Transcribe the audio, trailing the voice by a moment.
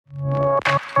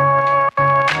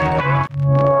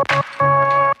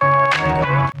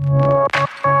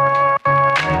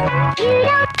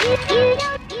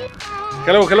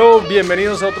Hello,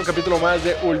 bienvenidos a otro capítulo más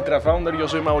de Ultra Founder. Yo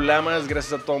soy Mau Lamas,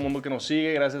 gracias a todo el mundo que nos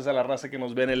sigue, gracias a la raza que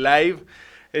nos ve en el live.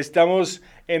 Estamos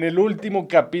en el último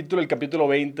capítulo, el capítulo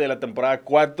 20 de la temporada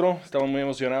 4. Estamos muy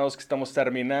emocionados que estamos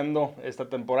terminando esta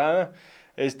temporada.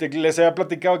 Les había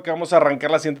platicado que vamos a arrancar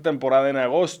la siguiente temporada en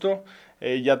agosto.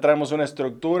 Ya traemos una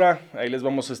estructura, ahí les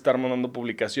vamos a estar mandando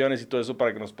publicaciones y todo eso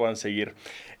para que nos puedan seguir.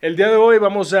 El día de hoy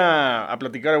vamos a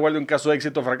platicar igual de un caso de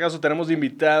éxito o fracaso. Tenemos de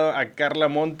invitada a Carla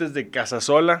Montes de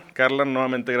Casasola. Carla,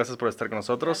 nuevamente gracias por estar con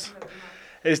nosotros.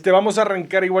 Vamos a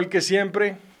arrancar igual que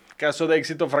siempre, caso de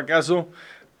éxito o fracaso.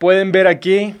 Pueden ver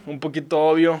aquí, un poquito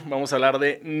obvio, vamos a hablar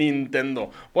de Nintendo.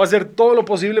 Voy a hacer todo lo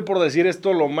posible por decir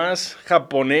esto lo más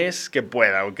japonés que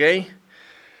pueda, ¿ok?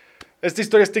 Esta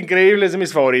historia está increíble, es de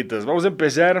mis favoritas. Vamos a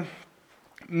empezar.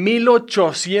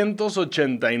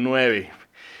 1889.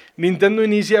 Nintendo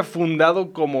inicia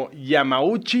fundado como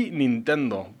Yamauchi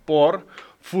Nintendo por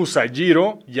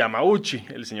Fusajiro Yamauchi,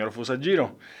 el señor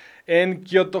Fusajiro, en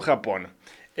Kioto, Japón.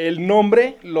 El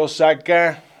nombre lo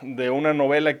saca de una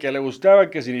novela que a él le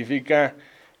gustaba, que significa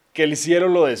que el cielo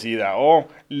lo decida, o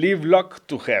Leave Luck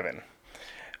to Heaven.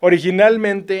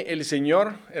 Originalmente el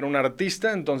señor era un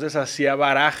artista, entonces hacía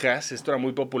barajas, esto era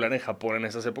muy popular en Japón en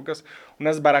esas épocas,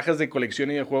 unas barajas de colección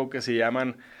y de juego que se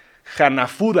llaman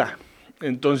Hanafuda.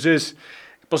 Entonces,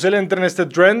 pues él entra en este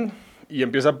trend y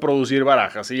empieza a producir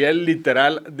barajas. Y él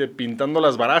literal pintando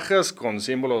las barajas con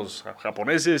símbolos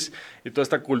japoneses y toda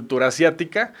esta cultura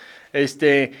asiática,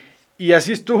 y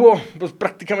así estuvo pues,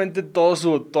 prácticamente toda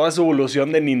su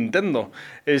evolución de Nintendo.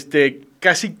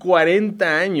 Casi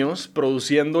 40 años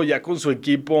produciendo ya con su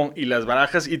equipo y las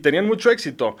barajas, y tenían mucho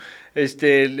éxito.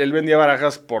 Él vendía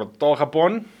barajas por todo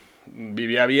Japón,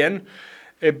 vivía bien,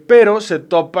 pero se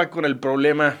topa con el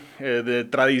problema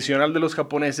tradicional de los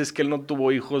japoneses, que él no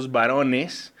tuvo hijos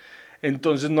varones.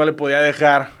 Entonces no le podía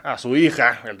dejar a su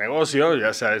hija el negocio,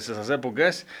 ya sabes, esas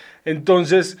épocas.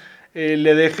 Entonces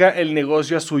le deja el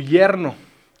negocio a su yerno,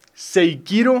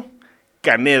 Seikiro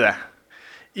Kaneda.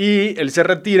 Y él se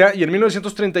retira y en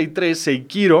 1933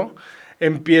 Seikiro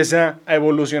empieza a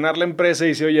evolucionar la empresa y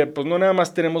dice, oye, pues no nada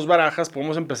más tenemos barajas,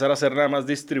 podemos empezar a hacer nada más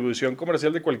distribución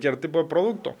comercial de cualquier tipo de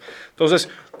producto. Entonces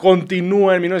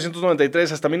continúa en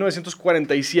 1993 hasta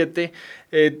 1947,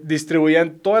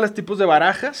 distribuían todos los tipos de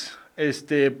barajas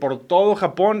por todo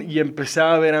Japón y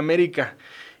empezaba a ver América.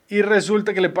 Y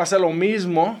resulta que le pasa lo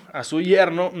mismo a su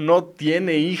yerno, no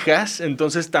tiene hijas,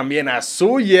 entonces también a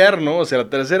su yerno, o sea, la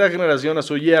tercera generación a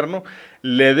su yerno,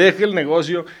 le deja el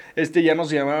negocio. Yerno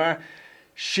se llamaba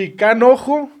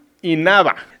Shikanojo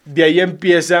Inaba. De ahí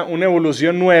empieza una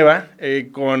evolución nueva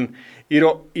con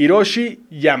Hiroshi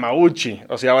Yamauchi.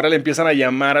 O sea, ahora le empiezan a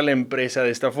llamar a la empresa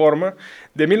de esta forma.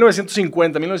 De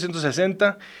 1950 a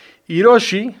 1960,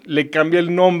 Hiroshi le cambia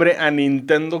el nombre a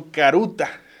Nintendo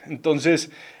Karuta.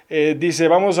 Entonces dice,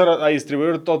 vamos a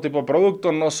distribuir todo tipo de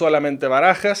productos, no solamente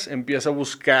barajas. Empieza a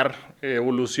buscar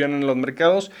evolución en los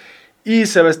mercados y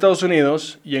se va a Estados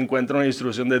Unidos y encuentra una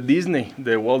distribución de Disney,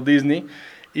 de Walt Disney,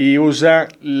 y usa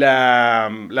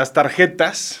las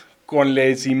tarjetas con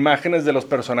las imágenes de los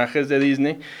personajes de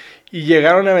Disney, y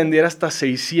llegaron a vender hasta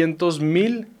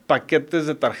 600,000 paquetes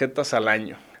de tarjetas al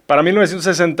año. Para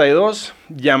 1962,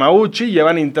 Yamauchi lleva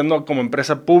a Nintendo como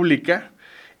empresa pública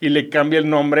y le cambia el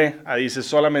nombre a, dice,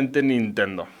 solamente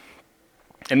Nintendo.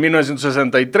 En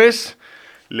 1963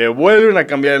 le vuelven a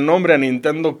cambiar el nombre a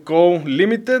Nintendo Co.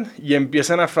 Limited y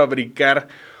empiezan a fabricar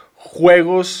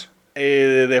juegos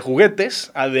de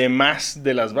juguetes, además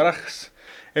de las barajas.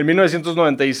 En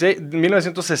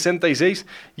 1966,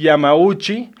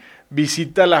 Yamauchi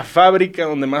visita la fábrica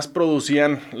donde más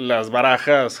producían las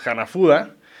barajas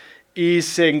Hanafuda y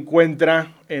se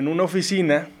encuentra en una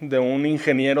oficina de un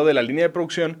ingeniero de la línea de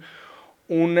producción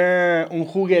un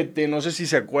juguete. No sé si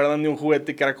se acuerdan de un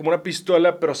juguete que era como una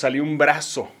pistola, pero salía un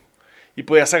brazo y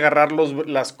podías agarrar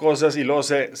las cosas y luego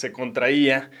se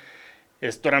contraía.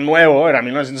 Esto era nuevo, era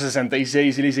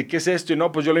 1966, y le dice, ¿qué es esto? Y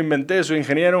no, pues yo lo inventé, soy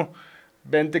ingeniero.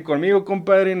 Vente conmigo,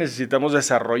 compadre, necesitamos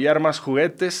desarrollar más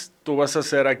juguetes, tú vas a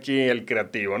ser aquí el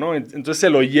creativo, ¿no? Entonces se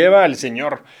lo lleva al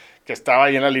señor que estaba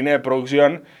ahí en la línea de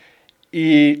producción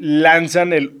y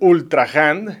lanzan el Ultra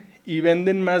Hand y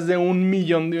venden más de 1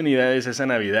 millón de unidades esa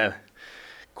Navidad.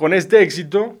 Con este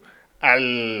éxito, a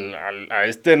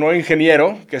este nuevo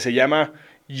ingeniero que se llama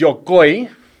Yokoi,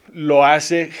 lo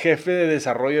hace jefe de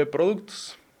desarrollo de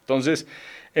productos. Entonces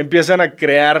empiezan a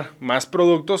crear más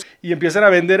productos y empiezan a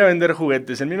vender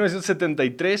juguetes. En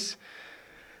 1973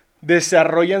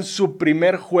 desarrollan su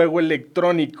primer juego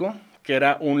electrónico, que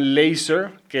era un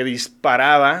laser que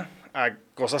disparaba a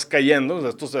cosas cayendo,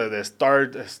 estos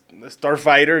de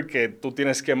Starfighter, que tú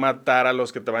tienes que matar a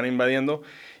los que te van invadiendo.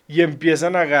 y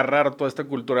empiezan a agarrar toda esta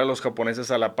cultura de los japoneses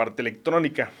a la parte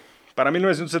electrónica. Para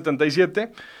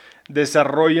 1977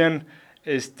 desarrollan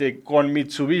con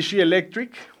Mitsubishi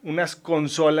Electric unas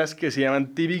consolas que se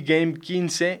llaman TV Game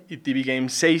 15 y TV Game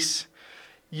 6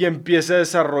 y empieza a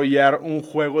desarrollar un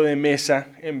juego de mesa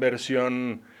en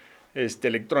versión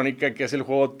electrónica que es el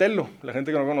juego Telo. La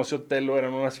gente que no conoció Telo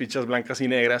eran unas fichas blancas y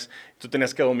negras. Tú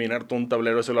tenías que dominar todo un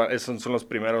tablero. Esas son las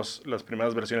primeras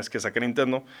versiones que saca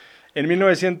Nintendo. En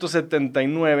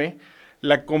 1979,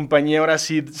 la compañía ahora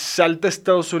sí salta a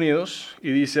Estados Unidos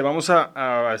y dice, vamos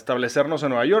a establecernos en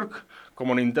Nueva York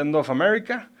como Nintendo of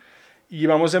America y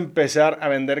vamos a empezar a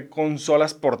vender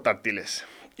consolas portátiles.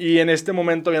 Y en este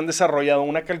momento habían desarrollado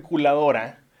una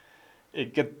calculadora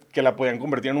que la podían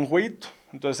convertir en un jueguito.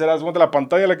 Entonces eras como la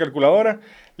pantalla de la calculadora,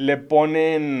 le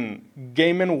ponen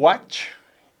Game & Watch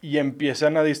y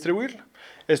empiezan a distribuirlo.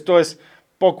 Esto es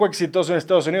poco exitoso en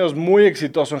Estados Unidos, muy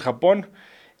exitoso en Japón.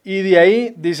 Y de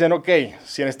ahí dicen, ok,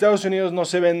 si en Estados Unidos no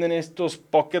se venden estos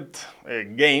Pocket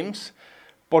Games,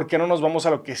 ¿por qué no nos vamos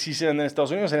a lo que sí se vende en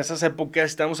Estados Unidos? En esas épocas,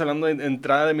 estamos hablando de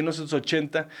entrada de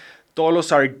 1980, todos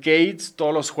los arcades,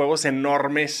 todos los juegos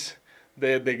enormes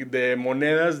de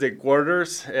monedas, de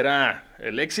quarters, era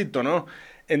el éxito, ¿no?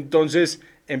 Entonces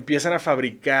empiezan a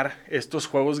fabricar estos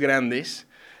juegos grandes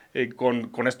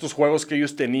con estos juegos que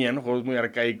ellos tenían, juegos muy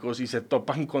arcaicos, y se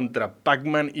topan contra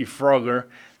Pac-Man y Frogger.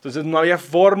 Entonces no había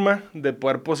forma de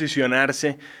poder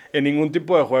posicionarse en ningún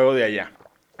tipo de juego de allá.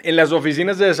 En las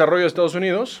oficinas de desarrollo de Estados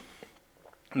Unidos,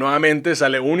 nuevamente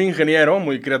sale un ingeniero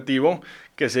muy creativo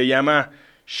que se llama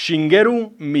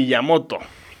Shigeru Miyamoto.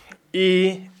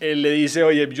 Y él le dice,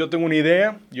 oye, yo tengo una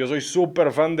idea, yo soy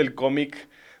súper fan del cómic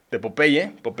de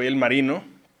Popeye el marino,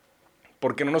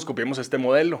 ¿por qué no nos copiamos este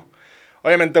modelo?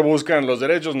 Obviamente buscan los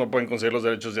derechos, no pueden conseguir los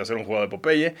derechos de hacer un juego de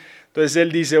Popeye. Entonces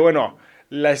él dice, bueno,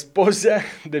 la esposa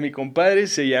de mi compadre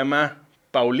se llama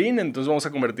Pauline, entonces vamos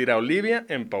a convertir a Olivia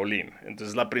en Pauline.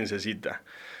 Entonces la princesita.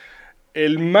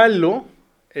 El malo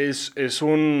es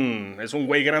un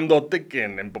güey grandote que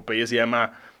en Popeye se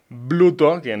llama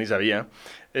Bluto, que ya ni sabía.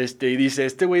 Y dice,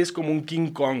 este güey es como un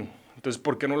King Kong. Entonces,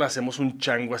 ¿por qué no le hacemos un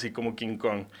chango así como King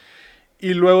Kong?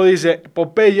 Y luego dice,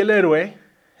 Popeye el héroe,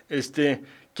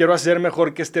 quiero hacer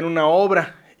mejor que esté en una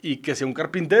obra y que sea un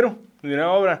carpintero de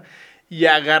una obra. Y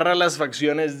agarra las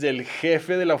facciones del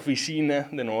jefe de la oficina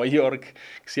de Nueva York,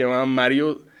 que se llama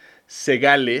Mario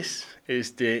Segales,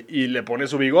 y le pone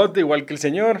su bigote igual que el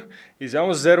señor. Y dice,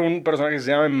 vamos a hacer un personaje que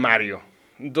se llama Mario.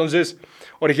 Entonces,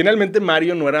 originalmente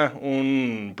Mario no era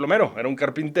un plomero, era un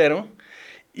carpintero.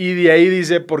 Y de ahí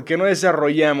dice, ¿por qué no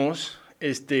desarrollamos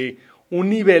un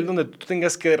nivel donde tú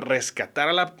tengas que rescatar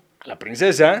a la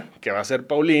princesa, que va a ser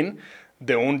Pauline,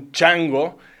 de un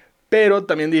chango? Pero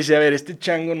también dice, a ver, este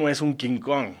chango no es un King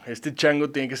Kong. Este chango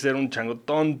tiene que ser un chango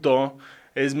tonto.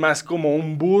 Es más como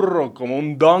un burro, como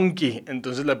un donkey.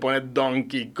 Entonces le pone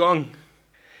Donkey Kong.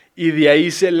 Y de ahí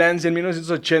se lanza en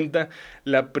 1980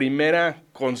 la primera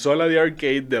consola de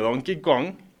arcade de Donkey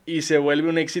Kong. Y se vuelve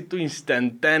un éxito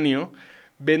instantáneo.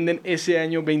 Venden ese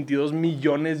año 22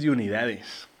 millones de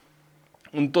unidades.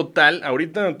 Un total,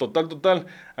 ahorita en total,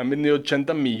 han vendido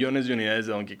 80 millones de unidades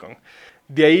de Donkey Kong.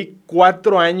 De ahí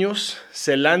 4 años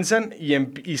se lanzan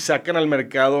y sacan al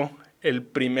mercado el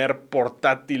primer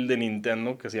portátil de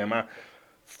Nintendo que se llama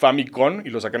Famicom y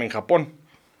lo sacan en Japón.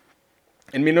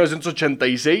 En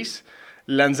 1986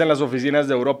 lanzan las oficinas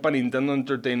de Europa Nintendo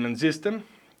Entertainment System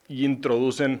y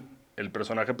introducen el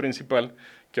personaje principal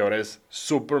que ahora es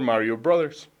Super Mario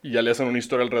Bros. Y ya le hacen una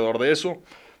historia alrededor de eso.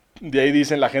 De ahí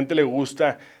dicen, la gente le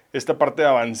gusta esta parte de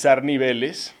avanzar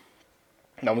niveles.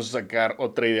 Vamos a sacar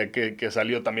otra idea que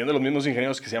salió también de los mismos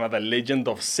ingenieros que se llama The Legend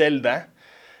of Zelda.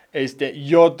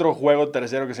 Y otro juego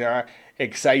tercero que se llama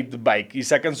Excite Bike. Y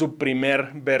sacan su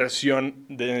primer versión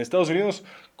en Estados Unidos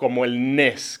como el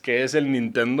NES, que es el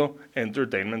Nintendo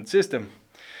Entertainment System.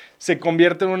 Se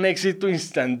convierte en un éxito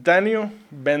instantáneo.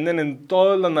 Venden en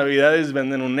todas las navidades,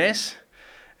 venden un NES.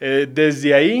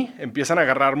 Desde ahí empiezan a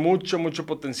agarrar mucho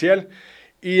potencial.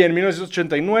 Y en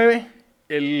 1989,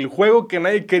 el juego que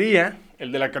nadie quería,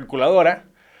 el de la calculadora,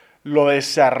 lo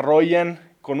desarrollan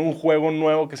con un juego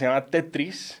nuevo que se llama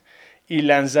Tetris y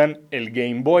lanzan el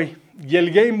Game Boy. Y el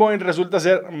Game Boy resulta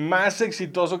ser más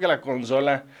exitoso que la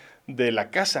consola de la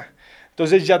casa.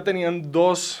 Entonces ya tenían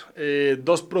dos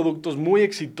productos muy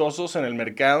exitosos en el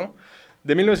mercado.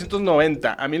 De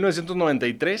 1990 a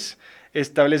 1993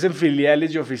 establecen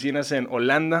filiales y oficinas en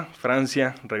Holanda,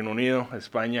 Francia, Reino Unido,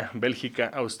 España, Bélgica,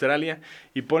 Australia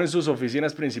y ponen sus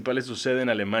oficinas principales, su sede en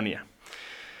Alemania.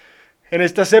 En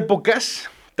estas épocas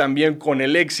también con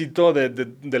el éxito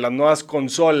de las nuevas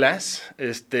consolas,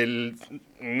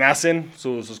 nacen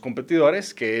sus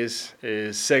competidores, que es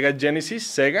Sega Genesis,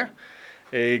 Sega,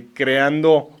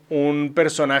 creando un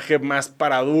personaje más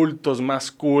para adultos,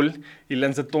 más cool, y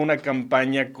lanza toda una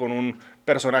campaña con un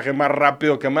personaje más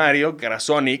rápido que Mario, que era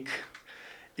Sonic.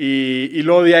 Y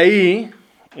luego de ahí,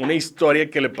 una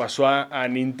historia que le pasó a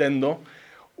Nintendo.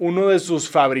 Uno de sus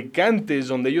fabricantes,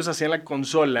 donde ellos hacían la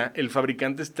consola, el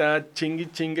fabricante está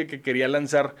chingue que quería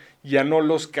lanzar ya no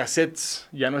los cassettes,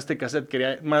 ya no este cassette,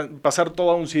 quería pasar todo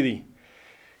a un CD.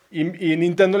 Y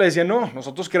Nintendo le decía, no,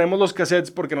 nosotros queremos los cassettes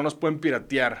porque no nos pueden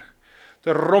piratear.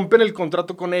 Entonces rompen el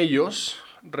contrato con ellos,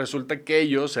 resulta que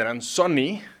ellos eran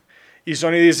Sony, y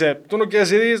Sony dice, tú no quieres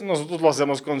CDs, nosotros lo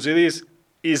hacemos con CDs,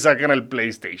 y sacan el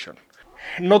PlayStation.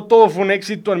 No todo fue un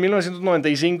éxito. En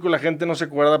 1995 la gente no se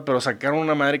acuerda, pero sacaron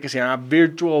una madre que se llamaba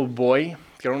Virtual Boy,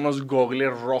 que eran unos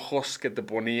goggles rojos que te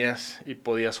ponías y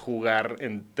podías jugar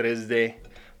en 3D.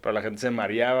 Pero la gente se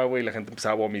mareaba, güey, la gente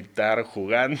empezaba a vomitar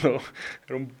jugando.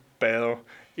 Era un pedo.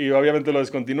 Y obviamente lo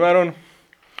descontinuaron.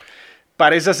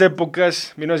 Para esas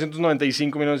épocas,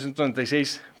 1995,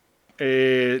 1996,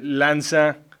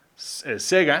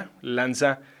 Sega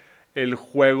lanza el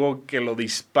juego que lo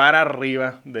dispara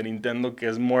arriba de Nintendo, que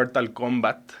es Mortal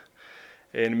Kombat,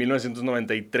 en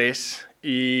 1993.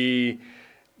 Y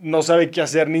no sabe qué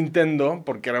hacer Nintendo,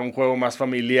 porque era un juego más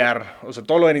familiar. O sea,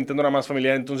 todo lo de Nintendo era más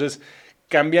familiar. Entonces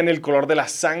cambian el color de la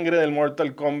sangre del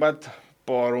Mortal Kombat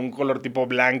por un color tipo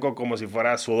blanco, como si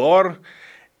fuera sudor.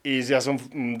 Y se hace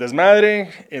un desmadre.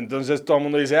 Entonces todo el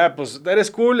mundo dice, pues eres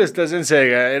cool, estás en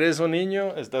Sega. Eres un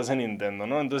niño, estás en Nintendo,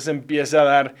 ¿no? Entonces empieza a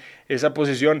dar esa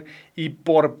posición. Y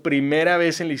por primera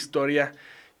vez en la historia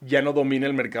ya no domina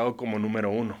el mercado como número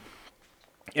uno.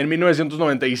 En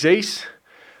 1996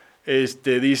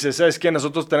 dice, ¿sabes qué?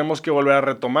 Nosotros tenemos que volver a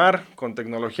retomar con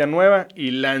tecnología nueva. Y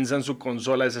lanzan su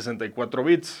consola de 64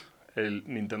 bits, el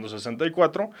Nintendo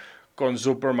 64, con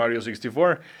Super Mario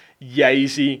 64. Y ahí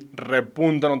sí,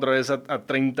 repuntan otra vez a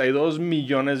 32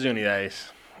 millones de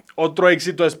unidades. Otro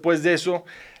éxito después de eso,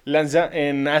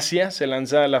 en Asia se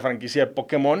lanza la franquicia de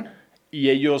Pokémon. Y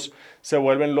ellos se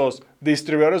vuelven los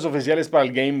distribuidores oficiales para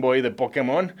el Game Boy de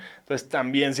Pokémon. Entonces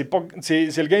también, si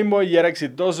el Game Boy ya era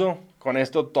exitoso, con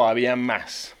esto todavía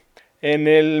más. En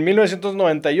el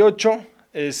 1998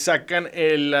 sacan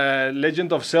el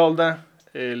Legend of Zelda,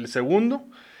 el segundo.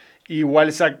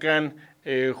 Igual sacan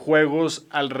juegos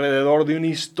alrededor de una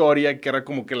historia que era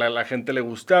como que la gente le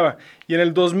gustaba. Y en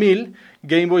el 2000,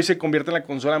 Game Boy se convierte en la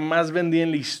consola más vendida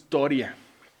en la historia.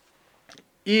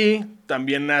 Y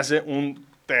también nace un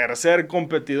tercer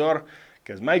competidor,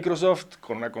 que es Microsoft,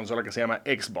 con una consola que se llama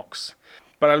Xbox.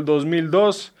 Para el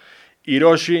 2002,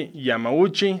 Hiroshi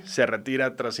Yamauchi se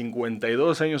retira tras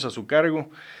 52 años a su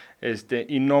cargo,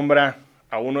 y nombra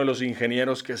a uno de los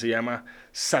ingenieros que se llama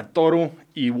Satoru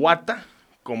Iwata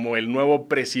como el nuevo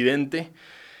presidente.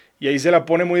 Y ahí se la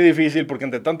pone muy difícil porque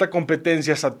entre tanta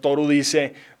competencia Satoru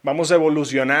dice, vamos a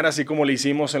evolucionar así como lo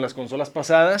hicimos en las consolas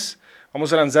pasadas.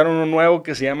 Vamos a lanzar uno nuevo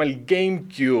que se llama el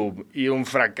GameCube. Y un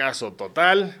fracaso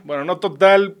total. Bueno, no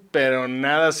total, pero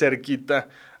nada cerquita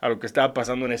a lo que estaba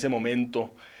pasando en ese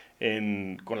momento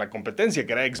con la competencia,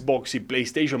 que era Xbox y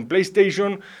PlayStation.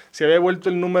 PlayStation se había vuelto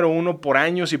el número uno por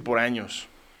años y por años.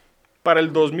 Para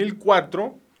el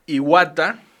 2004,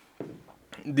 Iwata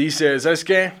dice, ¿sabes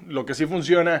qué? Lo que sí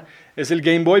funciona es el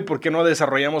Game Boy. ¿Por qué no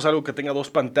desarrollamos algo que tenga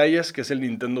dos pantallas? Que es el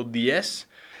Nintendo 10.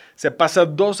 Se pasa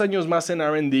 2 años más en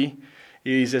R&D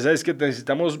y dice, ¿sabes qué?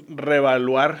 Necesitamos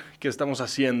reevaluar qué estamos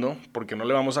haciendo, porque no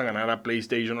le vamos a ganar a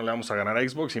PlayStation, no le vamos a ganar a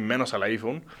Xbox y menos al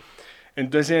iPhone.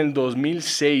 Entonces en el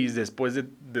 2006, después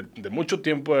de mucho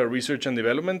tiempo de Research and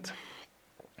Development,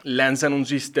 lanzan un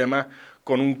sistema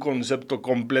con un concepto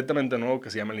completamente nuevo que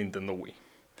se llama el Nintendo Wii.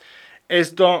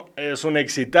 Esto es un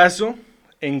exitazo.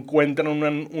 Encuentran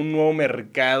un nuevo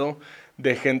mercado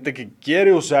de gente que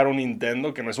quiere usar un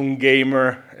Nintendo, que no es un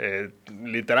gamer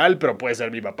literal, pero puede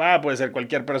ser mi papá, puede ser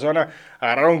cualquier persona,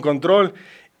 agarrar un control.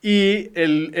 Y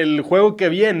el juego que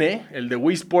viene, el de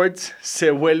Wii Sports, se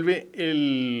vuelve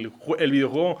el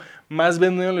videojuego más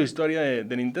vendido en la historia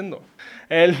de Nintendo.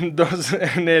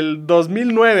 En el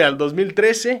 2009 al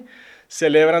 2013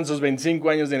 celebran sus 25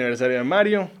 años de aniversario de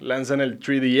Mario, lanzan el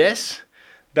 3DS,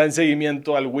 dan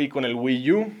seguimiento al Wii con el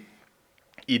Wii U,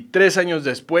 y 3 años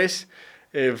después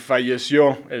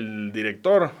falleció el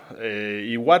director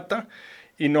Iwata,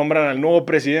 y nombran al nuevo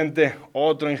presidente,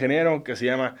 otro ingeniero que se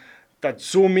llama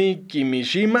Tatsumi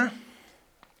Kimishima.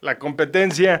 La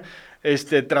competencia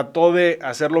trató de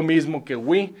hacer lo mismo que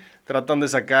Wii. Tratan de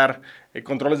sacar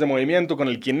controles de movimiento con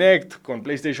el Kinect, con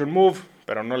PlayStation Move,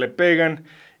 pero no le pegan.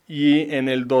 Y en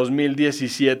el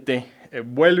 2017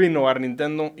 vuelve a innovar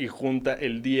Nintendo y junta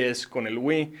el 10 con el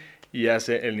Wii y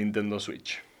hace el Nintendo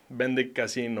Switch. Vende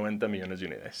casi 90 millones de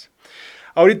unidades.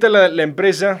 Ahorita la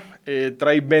empresa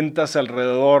trae ventas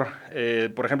alrededor,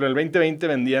 por ejemplo, en el 2020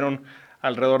 vendieron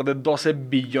alrededor de 12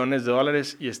 billones de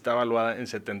dólares y está valuada en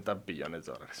 70 billones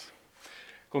de dólares.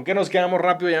 ¿Con qué nos quedamos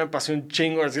rápido? Ya me pasé un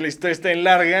chingo, así la historia está en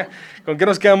larga. ¿Con qué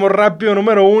nos quedamos rápido?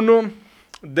 Número 1,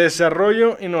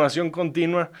 desarrollo, innovación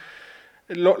continua.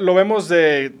 Lo vemos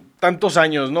de tantos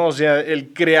años, ¿no? O sea,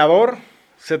 el creador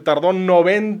se tardó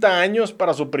 90 años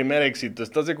para su primer éxito.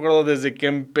 ¿Estás de acuerdo? Desde que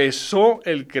empezó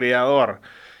el creador,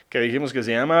 que dijimos que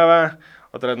se llamaba,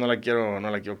 otra vez no la quiero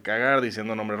cagar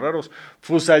diciendo nombres raros,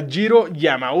 Fusajiro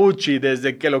Yamauchi,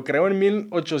 desde que lo creó en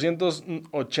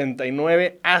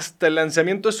 1889 hasta el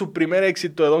lanzamiento de su primer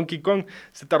éxito de Donkey Kong,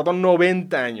 se tardó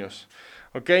 90 años.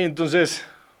 ¿Ok? Entonces,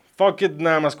 fuck it,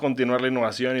 nada más continuar la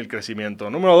innovación y el crecimiento.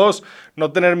 Número 2,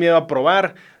 no tener miedo a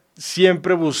probar,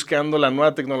 siempre buscando la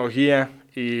nueva tecnología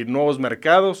y nuevos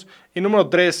mercados. Y número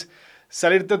 3,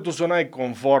 salirte de tu zona de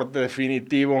confort,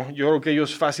 definitivo. Yo creo que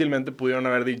ellos fácilmente pudieron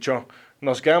haber dicho,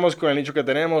 nos quedamos con el nicho que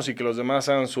tenemos y que los demás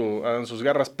hagan sus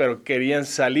garras, pero querían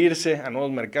salirse a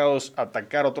nuevos mercados,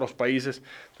 atacar otros países.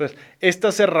 Entonces,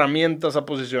 estas herramientas ha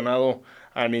posicionado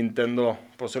a Nintendo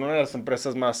pues, en una de las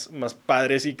empresas más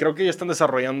padres y creo que ya están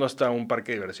desarrollando hasta un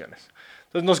parque de diversiones.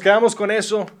 Entonces, nos quedamos con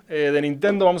eso de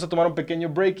Nintendo. Vamos a tomar un pequeño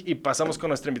break y pasamos con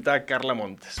nuestra invitada Carla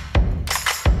Montes.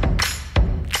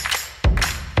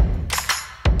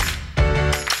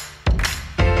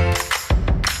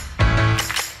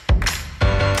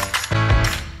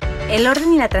 El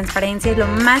orden y la transparencia es lo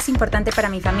más importante para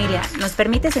mi familia. Nos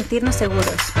permite sentirnos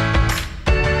seguros.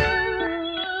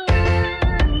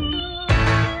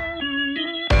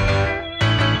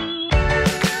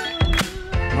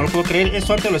 No lo puedo creer,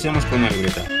 esto antes lo hacíamos con una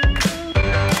libreta.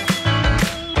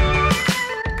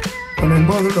 Con el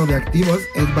módulo de activos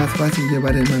es más fácil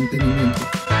llevar el mantenimiento.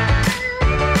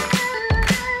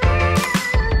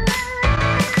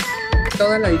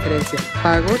 Toda la diferencia.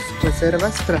 Pagos,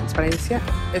 reservas, transparencia.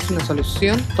 Es una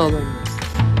solución todo en uno.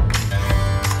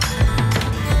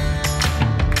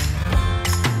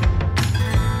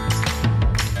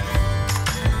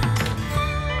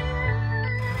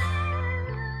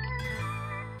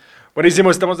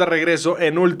 Buenísimo, estamos de regreso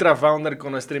en Ultra Founder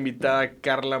con nuestra invitada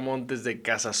Carla Montes de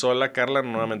Casasola. Carla,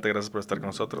 nuevamente gracias por estar con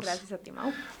nosotros. Gracias a ti,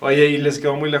 Mau. Oye, ¿y les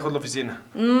quedó muy lejos la oficina?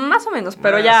 Más o menos,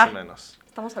 pero Más o menos.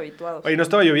 Estamos habituados. Oye, no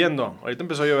estaba lloviendo. Ahorita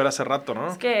empezó a llover hace rato,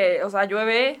 ¿no? Es que, o sea,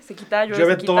 llueve, se quita, llueve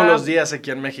se quita. todos los días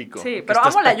aquí en México. Sí, pero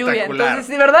amo la lluvia. Entonces,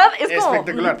 de verdad, es como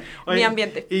espectacular. Oye, mi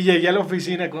ambiente. Y llegué a la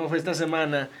oficina, ¿cómo fue esta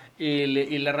semana?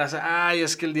 Y la raza, ay,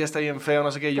 es que el día está bien feo,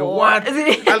 no sé qué. Y yo, ¿what?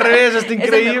 Sí. Al revés, está Es el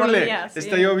mejor increíble. día, sí.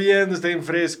 Está lloviendo, está bien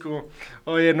fresco.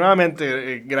 Oye,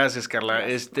 nuevamente, gracias, Carla.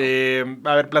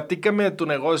 A ver, platícame de tu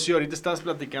negocio. Ahorita estabas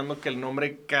platicando que el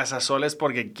nombre Casasola es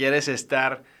porque quieres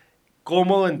estar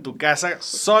cómodo en tu casa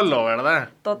solo, ¿verdad?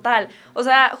 Total. O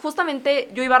sea, justamente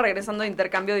yo iba regresando de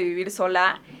intercambio de vivir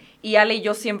sola y Ale y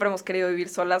yo siempre hemos querido vivir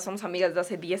solas. Somos amigas desde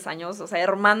hace 10 años, o sea,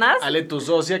 hermanas. Ale, tu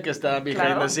socia que está behind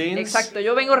Claro, the scenes. exacto.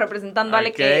 Yo vengo representando a Ale,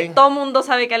 Ok. que todo mundo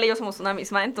sabe que Ale y yo somos una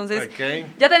misma. Entonces, Ok.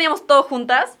 ya teníamos todo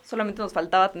juntas, solamente nos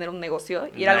faltaba tener un negocio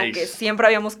y era algo Nice. que siempre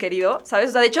habíamos querido, ¿sabes?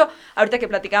 O sea, de hecho, ahorita que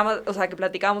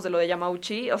platicábamos de lo de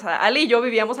Yamauchi, o sea, Ale y yo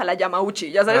vivíamos a la Yamauchi,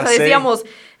 ya sabes, Ah, o sea, sí. decíamos,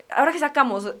 ahora que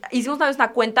sacamos, hicimos una vez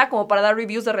una cuenta como para dar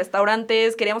reviews de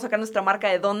restaurantes, queríamos sacar nuestra marca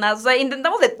de donas, o sea,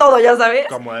 intentamos de todo, ya sabes.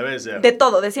 Como debe ser. De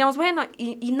todo, decíamos, bueno,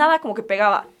 y nada como que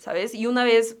pegaba, ¿sabes? Y una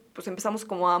vez, pues empezamos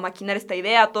como a maquinar esta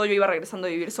idea, todo, yo iba regresando a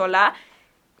vivir sola,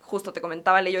 justo te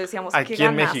comentaba, Ale y yo decíamos, Aquí ¿qué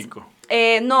en ganas? México.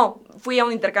 No, fui a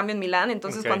un intercambio en Milán,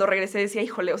 entonces Ok. cuando regresé decía,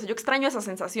 híjole, o sea, yo extraño esa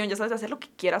sensación, ya sabes, de hacer lo que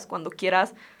quieras, cuando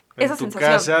quieras, En esa tu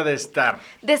sensación. casa de estar.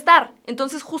 De estar.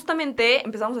 Entonces, justamente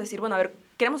empezamos a decir, bueno, a ver,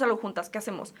 queremos algo juntas, ¿qué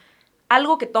hacemos?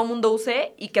 Algo que todo mundo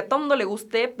use y que a todo mundo le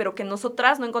guste, pero que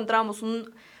nosotras no encontrábamos un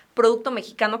producto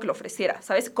mexicano que lo ofreciera,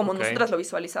 ¿sabes? Como Ok. nosotras lo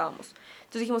visualizábamos.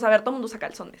 Entonces dijimos, a ver, todo mundo usa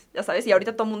calzones, ya sabes, y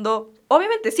ahorita todo mundo,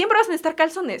 obviamente, siempre vas a necesitar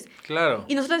calzones. Claro.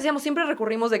 Y nosotros decíamos, siempre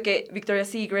recurrimos de que Victoria's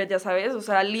Secret, ya sabes, o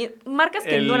sea, marcas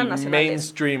que El no eran nacionales.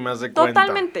 mainstream, haz de cuenta.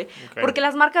 Totalmente. Ok. Porque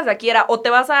las marcas de aquí era, o te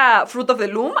vas a Fruit of the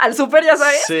Loom, al súper, ya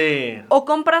sabes, Sí. o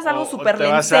compras algo O súper te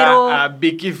vas lencero. a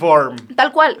Vicky Form.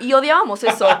 Tal cual, y odiábamos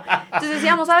eso. Entonces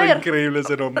decíamos, a Está ver. increíble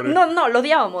ese nombre. No, lo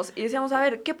odiábamos. Y decíamos, a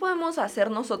ver, ¿qué podemos hacer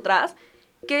nosotras?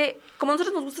 Que, como a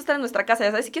nosotros nos gusta estar en nuestra casa,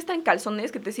 ya sabes, si quieres estar en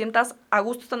calzones, que te sientas a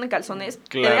gusto estando en calzones,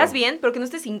 Claro. te veas bien, pero que no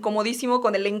estés incomodísimo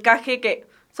con el encaje que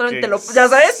solamente Que ya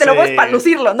sabes, te lo sí, pones para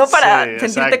lucirlo, no para sí,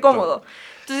 sentirte exacto. cómodo.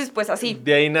 Entonces Entonces, pues así,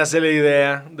 De ahí nace la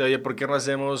idea de, oye, ¿por qué no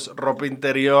hacemos ropa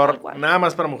interior Tal cual. nada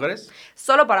más para mujeres?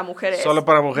 solo para mujeres. Solo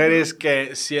para mujeres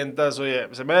que sientas, oye,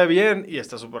 se me ve bien y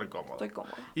está súper cómodo. Estoy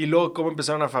cómoda. Y luego, ¿cómo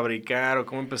empezaron a fabricar o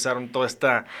cómo empezaron toda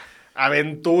esta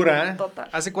aventura? Total.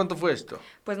 ¿Hace cuánto fue esto?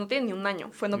 Pues no tiene ni un año,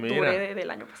 fue en octubre Mira.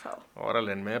 del año pasado.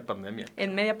 Órale, en media pandemia.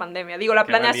 En media pandemia. Digo, la Qué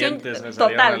planeación valientes me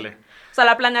salieron, total. Ale. O sea,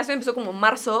 la planeación empezó como en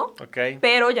marzo, Ok.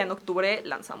 pero ya en octubre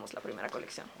lanzamos la primera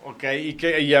colección. Ok,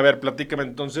 y a ver, platícame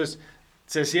entonces,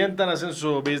 se sientan, hacen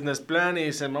su business plan y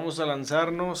dicen, vamos a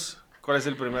lanzarnos. ¿Cuál es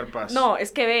el primer paso? No,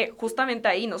 es que ve, justamente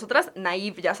ahí, nosotras,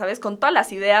 naive, ya sabes, con todas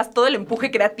las ideas, todo el empuje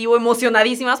creativo,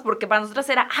 emocionadísimas, porque para nosotras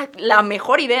era la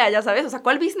mejor idea, ya sabes, o sea,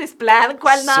 ¿cuál business plan?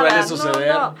 ¿Cuál nada? Suele No,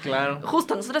 suceder, no. claro.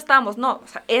 Justo, nosotros estábamos, no, o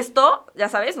sea, esto, ya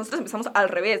sabes, nosotros empezamos al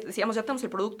revés, decíamos, ya tenemos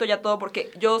el producto, ya todo, porque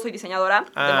yo soy diseñadora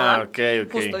de moda.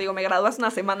 Ok. Justo, digo, me gradué hace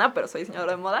una semana, pero soy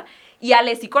diseñadora de moda. Y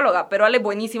Ale es psicóloga, pero Ale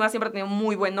buenísima, siempre ha tenido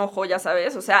muy buen ojo, ya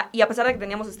sabes, o sea, y a pesar de que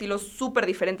teníamos estilos súper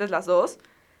diferentes las dos,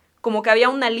 como que había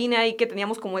una línea ahí que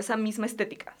teníamos como esa misma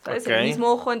estética, ¿sabes? Ok. El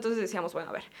mismo ojo, entonces decíamos, bueno,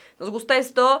 a ver, nos gusta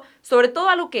esto, sobre todo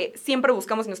algo que siempre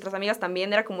buscamos y nuestras amigas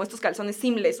también, era como estos calzones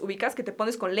seamless, ubicas, que te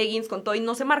pones con leggings, con todo y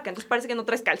no se marca, entonces parece que no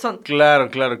traes calzón. Claro.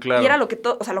 Y era lo que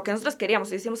o sea, lo que nosotros queríamos,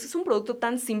 y decíamos, es un producto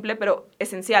tan simple, pero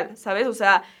esencial, ¿sabes? O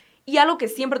sea, y algo que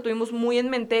siempre tuvimos muy en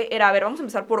mente era, a ver, vamos a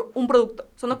empezar por un producto,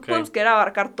 o sea, no Ok. podemos querer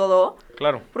abarcar todo,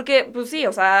 Claro. porque, pues sí,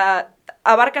 o sea,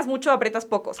 abarcas mucho, aprietas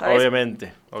poco, ¿sabes?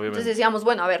 Obviamente. Entonces decíamos,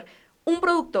 bueno, a ver, un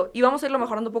producto y vamos a irlo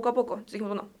mejorando poco a poco. Entonces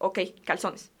dijimos, bueno, ok,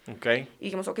 calzones. Ok. Y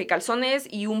dijimos, ok, calzones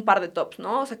y un par de tops,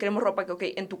 ¿no? O sea, queremos ropa que, ok,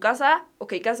 en tu casa,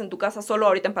 ok, quedas en tu casa solo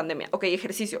ahorita en pandemia. Ok,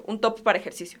 ejercicio, un top para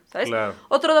ejercicio, ¿sabes? Claro.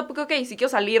 Otro top que, ok, si quiero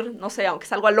salir, no sé, aunque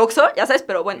salgo al Oxxo, ya sabes,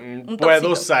 pero bueno, un Puedo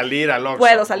topcito. salir al Oxxo.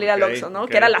 Puedo salir al Ok, Oxxo, ¿no? ok.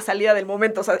 Que era la salida del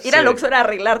momento. O sea, ir Sí. al Oxxo era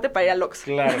arreglarte para ir al Oxxo.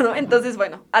 Claro. ¿no? Entonces,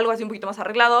 bueno, algo así un poquito más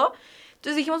arreglado.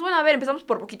 Entonces dijimos, bueno, a ver, empezamos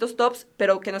por poquitos tops,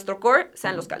 pero que nuestro core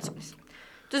sean los calzones.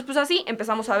 Entonces, pues así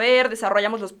empezamos a ver,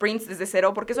 desarrollamos los prints desde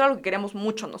cero, porque eso era algo que queríamos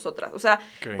mucho nosotras. O sea,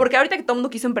 Ok. porque ahorita que todo el mundo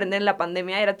quiso emprender en la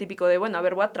pandemia, era típico de, bueno, a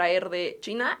ver, voy a traer de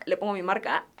China, le pongo mi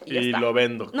marca y ya Y está. lo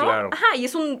vendo, ¿No? claro. Ajá, y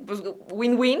es un pues,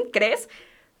 win-win, ¿crees?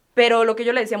 Pero lo que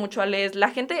yo le decía mucho a Ale es, la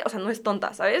gente, o sea, no es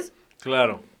tonta, ¿sabes?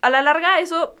 Claro. A la larga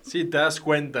eso, Sí, te das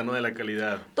cuenta, ¿no? De la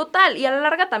calidad. total, y a la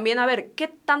larga también, a ver, ¿qué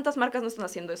tantas marcas no están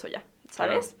haciendo eso ya?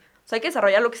 ¿Sabes? Claro. O sea, hay que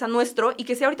desarrollar lo que sea nuestro y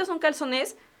que si ahorita son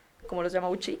calzones, como los llama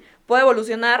Uchi, puede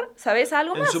evolucionar, ¿sabes? A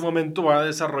algo En más. su momento va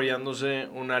desarrollándose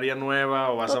un área nueva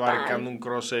o vas Total. abarcando un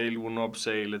cross-sale, un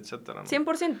upsale, etcétera, ¿no?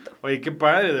 100%. Oye, qué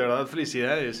padre, de verdad,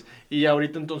 felicidades. Y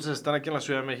ahorita entonces están aquí en la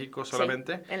Ciudad de México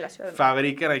solamente. Sí, en la Ciudad de México.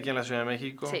 Fabrican aquí en la Ciudad de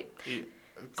México. Sí. ¿Y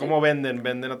cómo venden?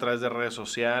 ¿Venden a través de redes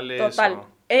sociales? Total.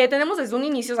 o- Tenemos desde un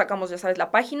inicio, sacamos, ya sabes, la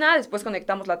página, después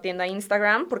conectamos la tienda a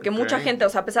Instagram, porque Ok. mucha gente, o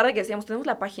sea, a pesar de que decíamos, tenemos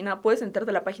la página, puedes entrarte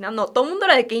a la página, no, todo el mundo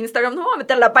era de que Instagram, no me voy a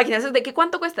meter a la página, eso es de que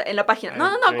 ¿cuánto cuesta? En la página. No,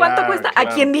 ¿cuánto Claro, cuesta? claro.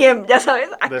 Aquí en DM, ya sabes,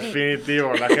 aquí.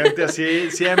 Definitivo, la gente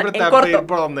así siempre te En va a corto. pedir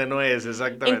por donde no es,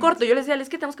 exactamente. En corto, yo les decía, es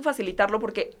que tenemos que facilitarlo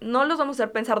porque no los vamos a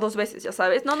hacer pensar dos veces, ya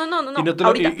sabes. No, ¿Y, no te lo-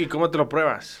 ahorita. y cómo te lo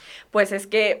pruebas? Pues es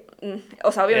que,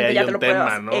 o sea, obviamente Hay ya un te lo tema,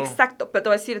 pruebas. ¿no? Exacto, pero te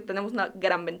voy a decir, tenemos una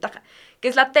gran ventaja, que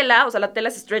es la tela, o sea, la tela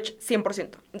es stretch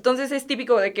 100%. Entonces es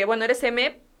típico de que, bueno, eres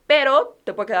M, pero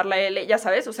te puede quedar la L, ya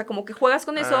sabes, o sea, como que juegas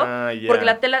con eso, Ah, ya. porque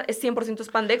la tela es 100%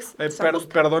 spandex. o sea, justo.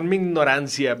 Perdón mi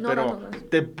ignorancia, No, pero no.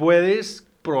 ¿te puedes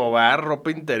probar ropa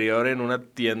interior en una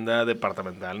tienda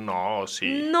departamental? No,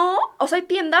 sí. No, o sea, hay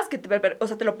tiendas que o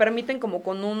sea, te lo permiten como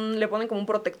le ponen como un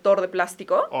protector de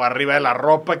plástico. O arriba de la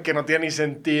ropa que no tiene ni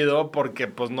sentido porque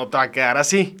pues no te va a quedar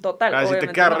así. Total, Si te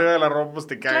obviamente queda no. arriba de la ropa, pues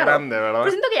te queda Claro. grande, ¿verdad?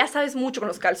 Pero siento que ya sabes mucho con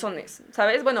los calzones,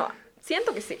 ¿sabes? Bueno,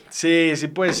 siento que sí. Sí, sí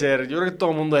puede ser. Yo creo que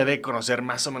todo el mundo debe conocer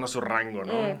más o menos su rango,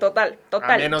 ¿no? Total.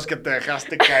 A menos que te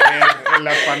dejaste caer en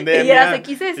la pandemia. Y eras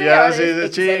XS, Y ahora ahora sí eres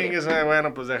dices, XL. chingues,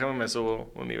 bueno, pues déjame me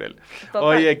subo un nivel. Total.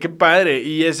 Oye, qué padre.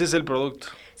 Y ese es el producto.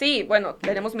 Sí, bueno,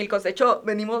 tenemos 1000 cosas. De hecho,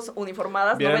 venimos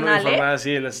uniformadas, Vienen no ven Ale, uniformadas,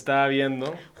 sí, las estaba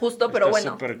viendo. justo, pero Está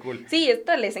bueno. súper cool. Sí,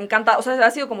 esta les encanta, o sea, ha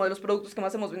sido como de los productos que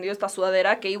más hemos vendido esta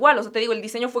sudadera, que igual, o sea, te digo, el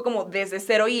diseño fue como desde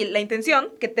cero y la intención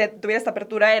que tuviera esta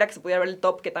apertura era que se pudiera ver el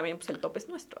top, que también, pues, el top es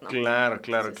nuestro, ¿no? Claro,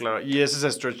 claro, Sí, sí. claro. Y ese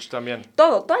es stretch también.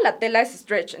 Toda la tela es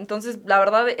stretch, entonces, la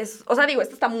verdad es, o sea, digo,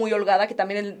 esta está muy holgada, que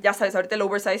también, ya sabes, ahorita el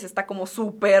oversize está como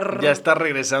súper... Ya está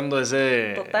regresando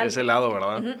ese Total. lado,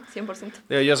 ¿verdad? Ujú, 100%.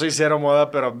 Digo, yo soy cero moda,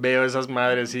 pero veo esas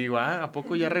madres y digo, ¿a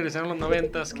poco ya regresaron los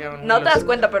 90s? ¿Qué onda? No te das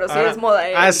cuenta, pero sí es moda,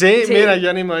 ¿eh? Ah, ¿sí? Sí. Mira,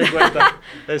 yo ni me doy cuenta.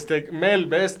 Mel,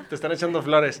 ¿ves? Te están echando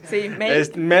flores. Sí, Mel.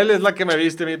 Mel es la que me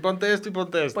viste. Ponte esto y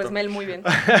ponte esto. Pues Mel, muy bien.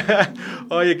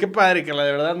 Oye, qué padre, que la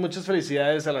de verdad, muchas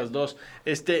felicidades a las dos.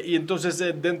 Y entonces,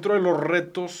 dentro de los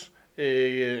retos,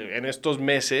 en estos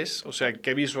meses? O sea,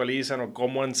 ¿qué visualizan o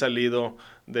cómo han salido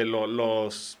de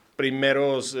los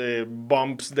primeros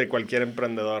bumps de cualquier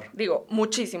emprendedor? Digo,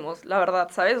 muchísimos, la verdad,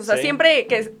 ¿sabes? O sea, Sí. siempre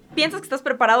que piensas que estás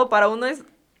preparado para uno es...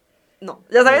 No,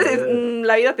 ya sabes,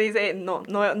 la vida te dice, no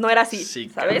era así, Sí,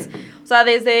 ¿sabes? O sea,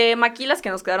 desde maquilas que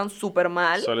nos quedaron súper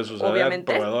mal, Suele suceder,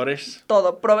 obviamente. proveedores.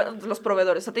 Todo, los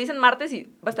proveedores. O sea, te dicen martes y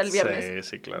va a estar el viernes.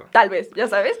 Sí, claro. Tal vez, ya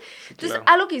sabes. Entonces, claro.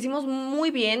 algo que hicimos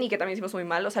muy bien y que también hicimos muy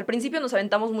mal. O sea, al principio nos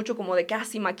aventamos mucho como de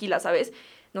casi maquila, ¿sabes?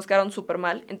 Nos quedaron súper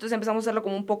mal. Entonces empezamos a hacerlo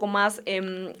como un poco más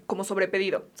como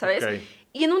sobrepedido, ¿sabes? Ok.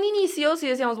 Y en un inicio sí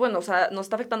decíamos, bueno, o sea, nos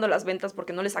está afectando las ventas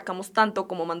porque no le sacamos tanto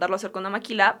como mandarlo a hacer con una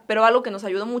maquila, pero algo que nos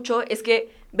ayudó mucho es que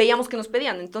veíamos que nos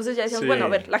pedían. Entonces ya decíamos, Sí. bueno, a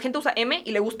ver, la gente usa M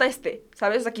y le gusta este,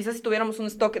 ¿sabes? O sea, quizás si tuviéramos un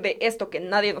stock de esto que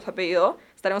nadie nos ha pedido,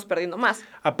 estaremos perdiendo más.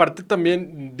 Aparte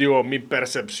también, digo, mi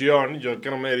percepción, yo que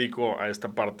no me dedico a esta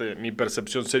parte, mi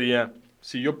percepción sería,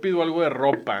 si yo pido algo de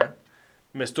ropa,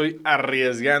 me estoy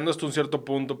arriesgando hasta un cierto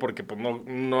punto porque pues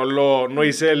no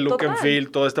hice el look and Total. feel,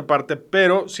 toda esta parte,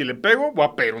 pero si le pego, voy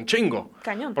a pedir un chingo.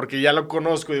 Cañón. Porque ya lo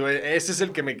conozco, digo, ese es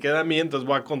el que me queda a mí, entonces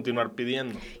voy a continuar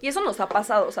pidiendo. Y eso nos ha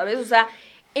pasado, ¿sabes? O sea,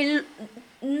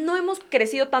 no hemos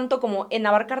crecido tanto como en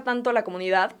abarcar tanto a la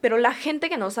comunidad, pero la gente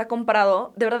que nos ha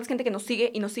comprado, de verdad es gente que nos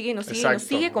sigue y nos sigue y nos sigue y nos Exacto,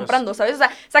 sigue comprando, ¿sabes? O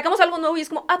sea, sacamos algo nuevo y es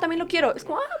como, también lo quiero. Es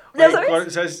como, ya Oye,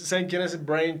 sabes. ¿saben quién es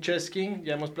Brian Chesky?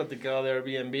 Ya hemos platicado de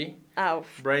Airbnb.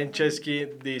 Uf. Brian Chesky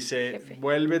dice, Jefe.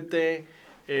 vuélvete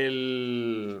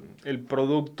el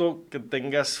producto que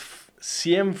tengas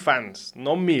 100 fans,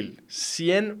 no 1000,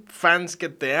 100 fans que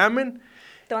te amen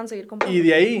Te van a seguir comprando. y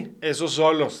de ahí esos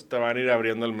solos te van a ir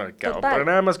abriendo el mercado. Total. Pero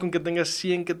nada más con que tengas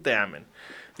 100 que te amen.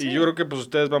 Y Sí. yo creo que pues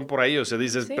ustedes van por ahí, o sea,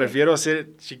 dices, Sí. prefiero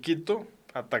hacer chiquito,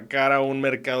 atacar a un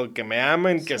mercado que me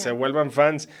amen, que Sí. se vuelvan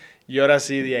fans y ahora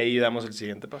sí de ahí damos el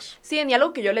siguiente paso. Sí, y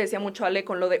algo que yo le decía mucho a Ale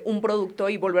con lo de un producto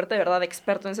y volverte de verdad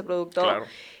experto en ese producto, Claro.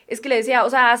 es que le decía, o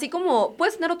sea, así como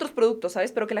puedes tener otros productos,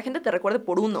 ¿sabes? Pero que la gente te recuerde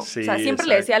por uno. Sí, o sea, siempre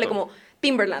le decía a Ale exacto. como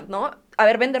Timberland, ¿no? A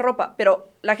ver, vende ropa, pero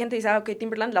la gente dice, ok,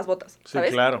 Timberland, las botas, Sí,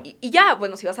 ¿sabes? claro. Y ya,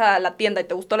 bueno, si vas a la tienda y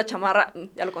te gustó la chamarra,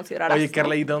 ya lo considerarás. Oye, ¿no?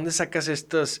 Carla, ¿y de dónde sacas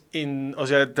estas? O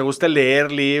sea, ¿te gusta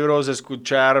leer libros,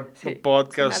 escuchar Sí,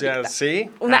 podcasts? O sea, una adicta. ¿sí?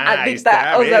 Una Ahí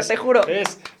adicta, o sea, te juro.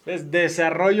 Es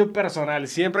desarrollo personal.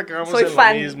 Siempre acabamos Soy en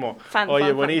fan, lo mismo. fan, Oye,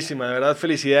 fan. buenísima. De verdad,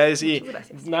 felicidades. Y Muchas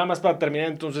gracias. nada más para terminar,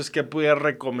 entonces, ¿qué pudieras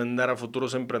recomendar a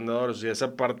futuros emprendedores? O sea,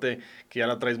 esa parte que ya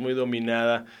la traes muy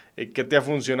dominada, ¿qué te ha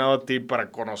funcionado a ti para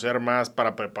conocer más,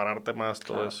 para prepararte más,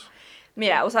 todo eso?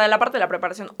 Mira, o sea, la parte de la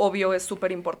preparación, obvio, es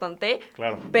súper importante.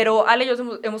 Claro. Pero Ale y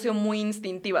yo hemos sido muy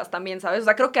instintivas también, ¿sabes? O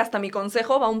sea, creo que hasta mi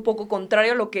consejo va un poco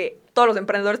contrario a lo que todos los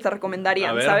emprendedores te A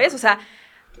recomendarían, ver. ¿sabes? O sea,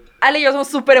 Ale y yo somos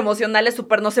súper emocionales,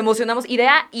 súper nos emocionamos.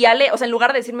 Idea, y Ale, o sea, en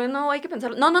lugar de decirme, no, hay que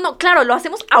pensarlo. No, claro, lo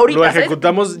hacemos ahorita, Lo ¿sabes?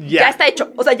 ejecutamos ya. Ya está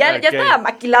hecho. O sea, ya Ok. está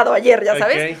maquilado ayer, ya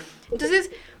sabes. Ok.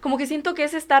 Entonces, como que siento que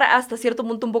es estar hasta cierto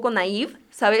punto un poco naive,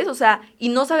 ¿sabes? O sea, y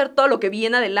no saber todo lo que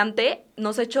viene adelante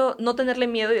nos ha hecho no tenerle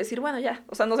miedo y decir, bueno, ya.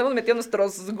 O sea, nos hemos metido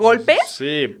nuestros golpes.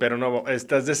 Sí, pero no,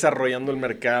 estás desarrollando el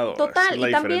mercado. Esa Total, es la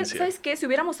y también, diferencia. ¿sabes qué? Si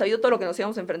hubiéramos sabido todo lo que nos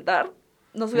íbamos a enfrentar,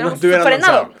 nos No hubiéramos te hubieras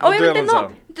frenado. lanzado, no te Obviamente hubieras no.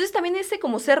 lanzado. Entonces también ese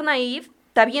como ser naive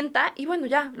te avienta y bueno,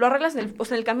 ya, lo arreglas en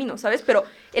el camino, ¿sabes? Pero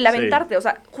el aventarte, o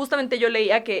sea, justamente yo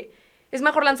leía que es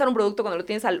mejor lanzar un producto cuando lo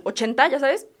tienes al 80, ya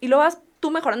sabes, y lo vas tú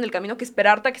mejorando en el camino que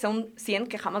esperarte a que sea un 100,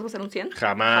 que jamás va a ser un 100.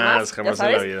 Jamás ya en la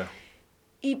sabes. vida.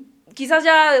 Y quizás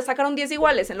ya sacaron 10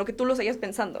 iguales en lo que tú lo seguías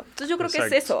pensando. Entonces yo creo que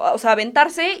Exacto. es eso, o sea,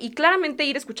 aventarse y claramente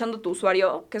ir escuchando a tu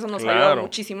usuario, que eso nos ha ayudado Claro.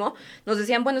 muchísimo. Nos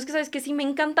decían, bueno, es que sabes que sí me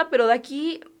encanta, pero de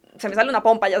aquí se me sale una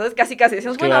pompa, ya sabes, casi.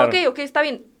 Decíamos, Claro. bueno, ok, está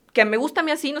bien. Que me gusta a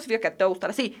mí así no significa que te va a gustar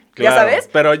así, Claro, ya sabes.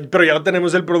 Pero ya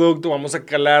tenemos el producto, vamos a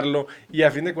calarlo y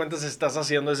a fin de cuentas estás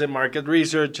haciendo ese market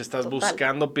research, estás Total.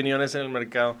 buscando opiniones en el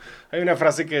mercado. Hay una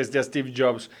frase que decía Steve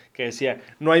Jobs que decía,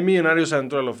 no hay millonarios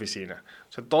adentro de la oficina.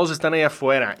 O sea, todos están ahí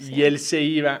afuera y él se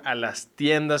iba a las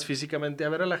tiendas físicamente a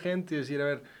ver a la gente y decir, a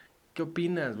ver, ¿qué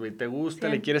opinas, güey? ¿Te gusta?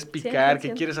 Sí, ¿Le quieres picar? ¿Qué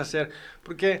 100%. quieres hacer?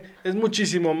 Porque es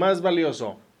muchísimo más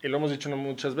valioso, y lo hemos dicho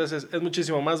muchas veces, es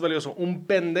muchísimo más valioso un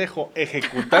pendejo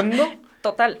ejecutando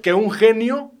Total. que un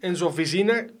genio en su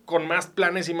oficina con más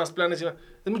planes y más planes.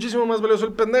 Es muchísimo más valioso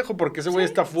el pendejo porque ese güey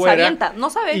Sí, está se fuera avienta, no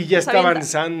sabe, y ya se está avienta.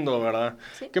 avanzando, ¿verdad?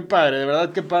 Sí. Qué padre, de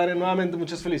verdad, qué padre. Nuevamente,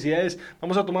 muchas felicidades.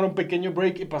 Vamos a tomar un pequeño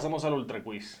break y pasamos al Ultra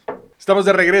Quiz. Estamos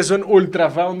de regreso en Ultra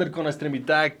Founder con nuestra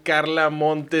invitada Carla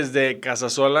Montes de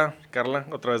Casasola. Carla,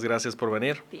 otra vez gracias por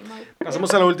venir. Sí, Mau.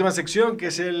 Pasamos a la última sección, que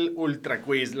es el Ultra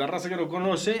Quiz. La raza que lo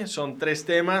conoce, son 3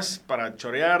 temas para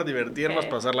chorear, divertirnos,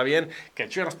 pasarla bien. Que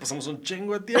chido, nos pasamos un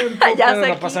chingo de tiempo, Ya pero sé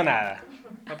no aquí. pasa nada.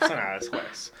 No pasa nada, es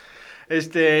jueves.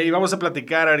 Y vamos a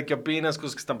platicar, a ver qué opinas,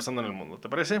 cosas que están pasando en el mundo, ¿te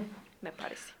parece? Me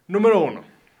parece. Número 1.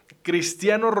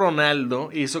 Cristiano Ronaldo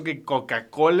hizo que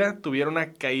Coca-Cola tuviera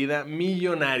una caída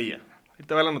millonaria. Ahí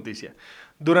te va la noticia.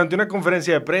 Durante una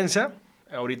conferencia de prensa,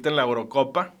 ahorita en la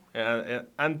Eurocopa,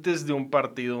 antes de un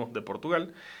partido de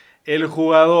Portugal, el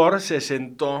jugador se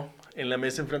sentó en la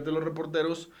mesa enfrente de los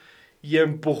reporteros y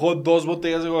empujó 2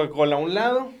 botellas de Coca-Cola a un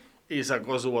lado y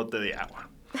sacó su bote de agua.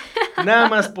 Nada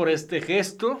más por este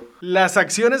gesto, las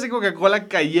acciones de Coca-Cola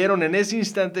cayeron en ese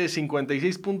instante de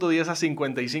 56.10 a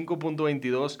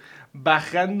 55.22,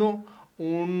 bajando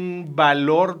un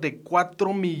valor de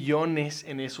 4 millones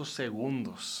en esos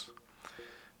segundos.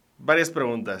 Varias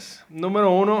preguntas.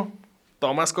 Número 1,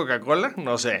 ¿tomas Coca-Cola?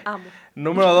 No sé. Amo.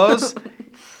 Número 2,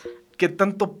 ¿qué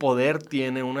tanto poder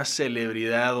tiene una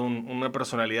celebridad, una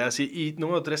personalidad así? Y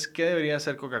número 3, ¿qué debería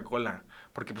hacer Coca-Cola?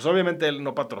 Porque pues obviamente él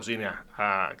no patrocina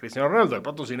a Cristiano Ronaldo, él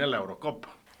patrocina la Eurocopa.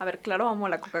 A ver, claro, amo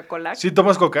la Coca-Cola. ¿Sí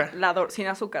tomas Coca? La adoro, sin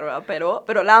azúcar, ¿verdad?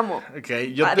 Pero la amo. Ok,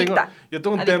 yo Adicta. tengo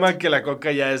un Adicta. tema que la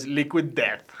Coca ya es liquid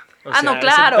death. O No,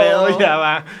 claro. Ese pedo ya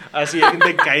va así en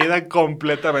decaída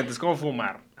completamente, es como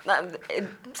fumar.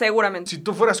 Seguramente. Si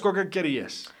tú fueras Coca, ¿qué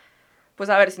harías? Pues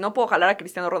a ver, si no puedo jalar a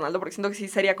Cristiano Ronaldo, porque siento que sí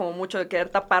sería como mucho de querer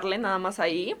taparle nada más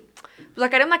ahí, pues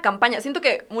sacaría una campaña. Siento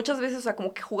que muchas veces, o sea,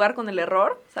 como que jugar con el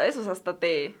error, ¿sabes? O sea, hasta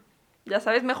ya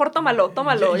sabes, mejor tómalo, Ya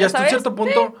 ¿sabes? hasta un cierto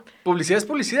punto, publicidad es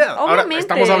publicidad. Ahora, Obviamente.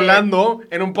 estamos hablando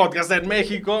en un podcast en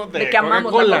México de que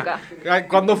amamos la Coca-Cola. Ay,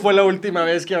 ¿cuándo fue la última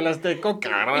vez que hablaste de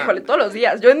Coca? Híjole, todos los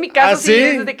días. Yo en mi caso ¿Ah, sí,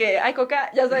 sí? desde que hay Coca,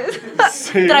 ya sabes.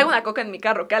 Sí. Traigo una Coca en mi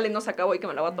carro, que Ale no se acabó y que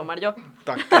me la voy a tomar yo.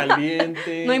 Está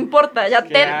caliente. No importa, ya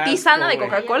Qué asco, tisana de güey.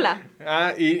 Coca-Cola.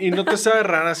 Y no te sabe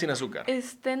rara sin azúcar.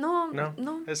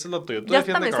 No. Eso es lo tuyo. Tú Ya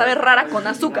hasta defiende me sabe Coca-Cola. rara con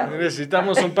azúcar.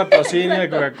 Necesitamos un patrocinio de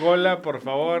Coca-Cola, por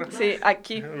favor. Sí,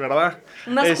 aquí. ¿Verdad?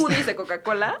 Unas hoodies de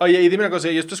Coca-Cola. Oye, y dime una cosa,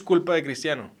 ¿y esto es culpa de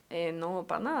Cristiano? No,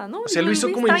 para nada, ¿no? O sea, lo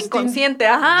hizo como está instinto. inconsciente,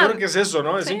 ajá. Yo creo que es eso,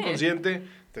 ¿no? Es Sí. inconsciente.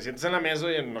 Te sientes en la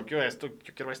mesa y no quiero esto,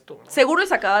 yo quiero esto. ¿no? Seguro él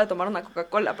se acaba de tomar una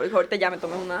Coca-Cola, pero dijo, ahorita ya me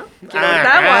tomé una. Quiero Ah,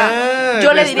 ahorita agua. Yo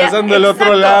le le diría, estás dando el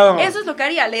otro lado. Eso es lo que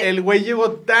haría. El güey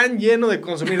llegó tan lleno de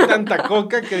consumir tanta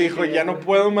coca que dijo, ya no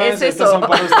puedo más, Es estas eso. son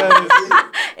para ustedes.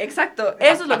 Exacto,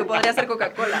 eso es lo que podría hacer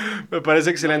Coca-Cola. Me parece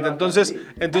excelente. Entonces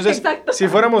Exacto. si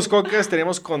fuéramos Coca,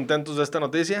 ¿estaríamos contentos de esta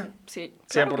noticia? Sí,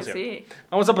 claro 100%. que sí.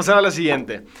 Vamos a pasar a la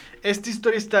siguiente. Esta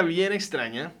historia está bien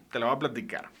extraña, te la voy a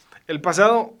platicar. El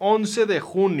pasado 11 de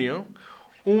junio,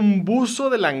 un buzo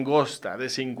de langosta de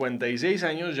 56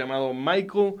 años llamado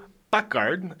Michael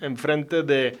Packard, enfrente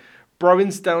de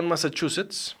Provincetown,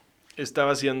 Massachusetts,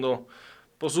 estaba haciendo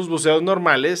pues, sus buceos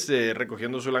normales,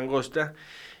 recogiendo su langosta,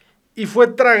 y fue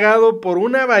tragado por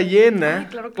una ballena Ay,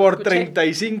 claro que por lo escuché.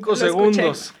 35 Lo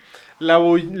segundos.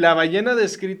 La ballena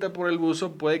descrita por el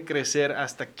buzo puede crecer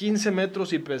hasta 15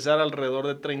 metros y pesar alrededor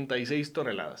de 36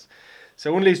 toneladas.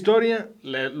 Según la historia,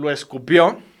 lo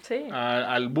escupió Sí.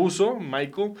 al buzo,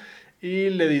 Michael, y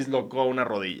le dislocó una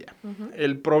rodilla.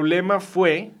 El problema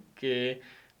fue que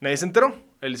nadie se enteró.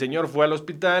 El señor fue al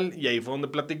hospital y ahí fue donde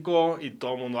platicó y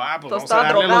todo el mundo, pues Todo vamos a estaba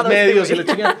darle a los drogado medios y este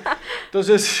la chingada.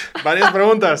 Entonces, varias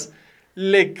preguntas.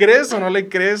 ¿Le crees o no le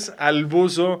crees al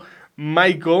buzo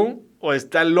Michael o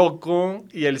está loco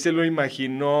y él se lo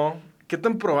imaginó? ¿Qué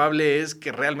tan probable es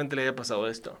que realmente le haya pasado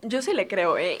esto? Yo sí le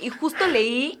creo, ¿eh? Y justo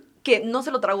leí que no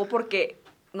se lo tragó porque,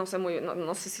 no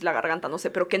sé si la garganta, no sé,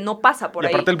 pero que no pasa por y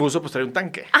ahí. aparte el buzo pues trae un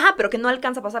tanque. Ajá, pero que no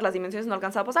alcanza a pasar, las dimensiones no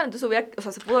alcanza a pasar, entonces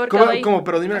se pudo haber quedado ahí.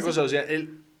 Pero dime una Así. cosa, o sea,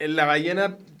 la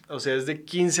ballena, o sea, es de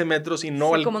 15 metros y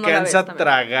no Sí, como no la alcanza ves a también.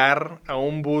 tragar a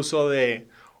un buzo de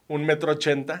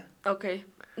 1,80 m. Ok,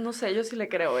 no sé, yo sí le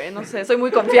creo, no sé, soy muy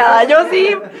confiada, yo sí.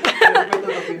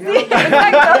 Sí,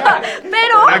 exacto.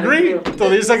 Pero, Agree to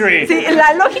disagree. sí,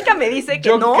 la lógica me dice que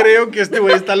Yo no. creo que este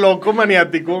güey está loco,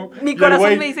 maniático. Mi Y el corazón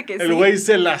güey- me dice que El sí. güey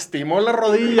se lastimó la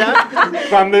rodilla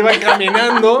cuando iba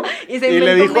caminando Y y, se le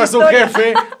inventó dijo una a su historia.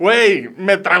 jefe, güey,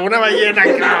 me tragó una ballena,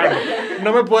 cabrón.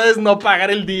 No me puedes no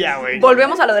pagar el día, güey.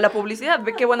 Volvemos a lo de la publicidad,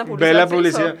 ve qué buena publicidad. Ve la se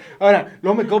publicidad. hizo. Ahora,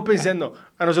 luego me quedo pensando,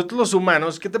 a nosotros los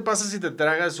humanos, ¿qué te pasa si te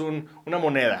tragas una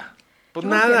moneda? Pues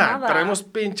Creo que nada, nada. traemos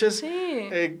pinches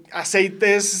Sí.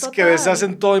 aceites que Total.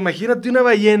 deshacen todo. Imagínate una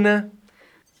ballena.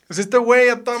 Pues este güey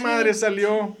a toda Sí. madre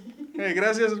salió.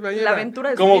 Gracias, ballena. La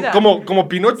aventura de su como, vida. como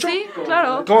Pinocho. Sí,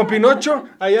 claro. Como Pinocho,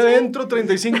 ahí adentro,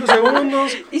 35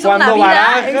 segundos. Hizo cuando una vida,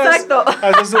 barajas, exacto.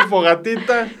 haces su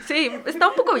fogatita. Sí, está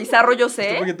un poco bizarro, yo sé.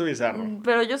 Está un poquito bizarro.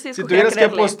 Pero yo sí Si escogería tuvieras que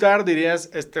creerle. apostar, dirías,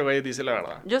 este güey dice la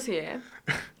verdad. Yo sí,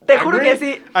 Te juro que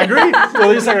sí. ¿Agree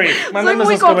o disagree? Mándenme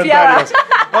muy sus confiada. comentarios.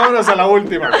 Vámonos a la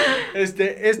última.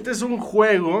 Este es un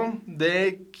juego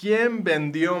de quién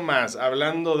vendió más.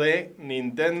 Hablando de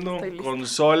Nintendo, Estoy lista.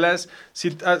 consolas. Si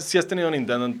has tenido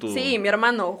Nintendo en tu... Sí, mi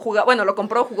hermano lo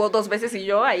compró, jugó 2 veces y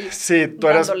yo ahí. Sí, tú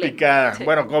eras dándole. picada. Sí.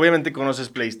 Bueno, obviamente conoces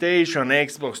PlayStation,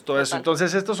 Xbox, todo eso. Total.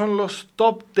 Entonces, estos son los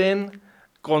top 10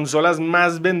 consolas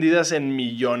más vendidas en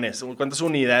millones. ¿Cuántas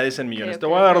unidades en millones? Te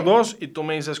voy a dar ok. 2 y tú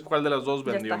me dices cuál de las dos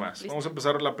Ya vendió está, más. listo. Vamos a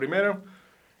empezar la primera.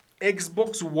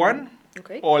 Xbox One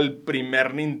Ok. o el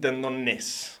primer Nintendo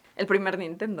NES. El primer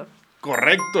Nintendo.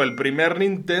 Correcto, el primer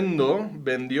Nintendo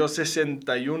vendió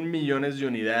 61 millones de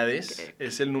unidades. Ok.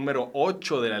 Es el número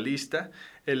 8 de la lista.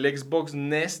 El Xbox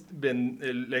NES,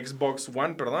 el Xbox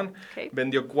One, perdón, Ok.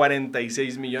 vendió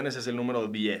 46 millones. Es el número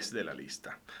 10 de la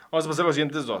lista. Vamos a pasar a los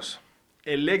siguientes dos.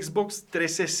 El Xbox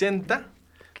 360,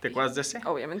 ¿te acuerdas de ese?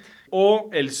 Obviamente. O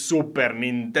el Super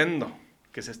Nintendo,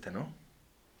 que es este, ¿no?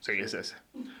 Sí, es ese.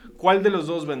 ¿Cuál de los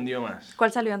dos vendió más?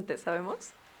 ¿Cuál salió antes,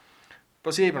 sabemos?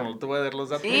 Pues sí, pero no te voy a dar los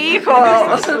datos. ¡Hijo!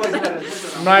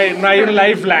 No hay un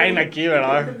lifeline aquí,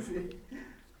 ¿verdad?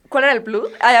 ¿Cuál era el plus?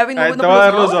 Ah, ya vino Ahí uno te voy a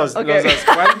dar plus, los ¿no? dos. Ok. Los dos.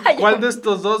 ¿Cuál de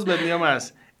estos dos vendió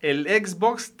más? ¿El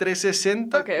Xbox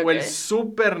 360 Ok, o el ok.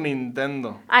 Super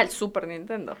Nintendo? Ah, el Super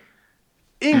Nintendo.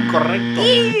 Incorrecto.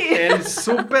 El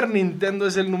Super Nintendo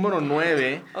es el número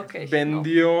 9. Ok,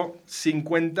 Vendió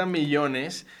 50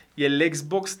 millones. Y el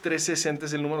Xbox 360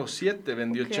 es el número 7.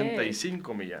 Vendió Ok.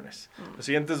 85 millones. Los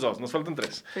siguientes dos. Nos faltan 3.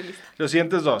 Estoy lista. Los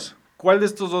siguientes dos. ¿Cuál de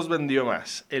estos dos vendió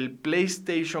más? ¿El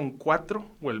PlayStation 4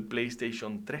 o el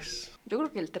PlayStation 3? Yo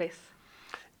creo que el 3.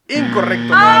 Incorrecto,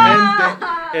 nuevamente.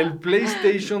 El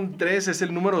PlayStation 3 es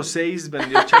el número 6,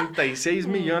 vendió 86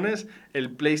 millones.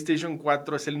 El PlayStation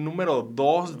 4 es el número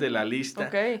 2 de la lista.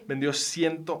 Ok. Vendió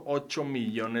 108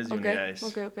 millones de unidades.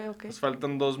 Ok. Nos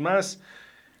faltan dos más.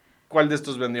 ¿Cuál de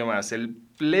estos vendió más? ¿El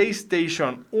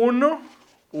PlayStation 1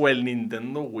 o el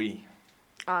Nintendo Wii?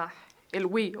 Ah, el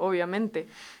Wii, obviamente.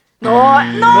 No.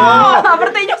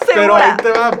 Aparte yo Pero ahí segura. te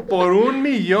va, por 1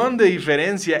 millón de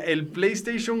diferencia. El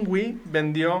PlayStation Wii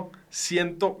vendió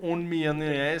 101 millones de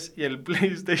unidades y el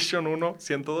PlayStation 1,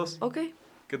 102. Ok.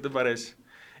 ¿Qué te parece?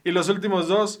 Y los últimos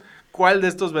dos, ¿cuál de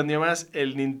estos vendió más?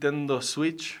 ¿El Nintendo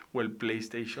Switch o el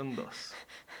PlayStation 2?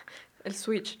 El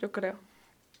Switch, yo creo.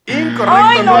 Incorrecto.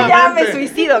 ¡Ay, no! Ya nuevamente. me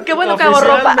suicido. Qué bueno que hago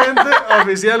ropa.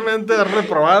 Oficialmente has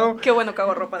reprobado. Qué bueno que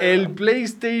hago ropa. de El verdad.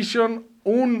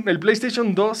 el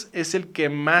PlayStation 2 es el que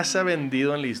más ha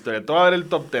vendido en la historia. Te voy a dar el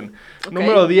top 10. Ok.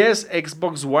 Número 10,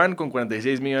 Xbox One con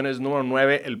 46 millones. Número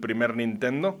 9, el primer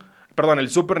Nintendo. Perdón, el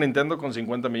Super Nintendo con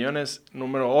 50 millones.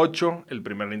 Número 8, el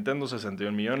primer Nintendo,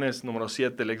 61 millones. Número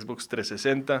 7, el Xbox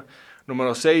 360.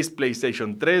 Número 6,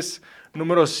 PlayStation 3.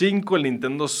 Número 5, el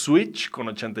Nintendo Switch con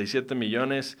 87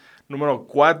 millones. Número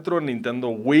 4, el Nintendo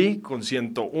Wii con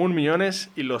 101 millones.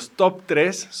 Y los top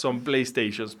 3 son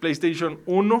PlayStations. PlayStation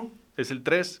 1 es el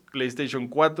 3, PlayStation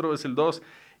 4 es el 2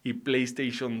 y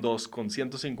PlayStation 2 con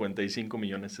 155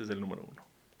 millones es el número 1.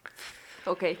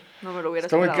 Ok, no me lo hubiera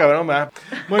Está muy esperado. cabrón, ¿verdad?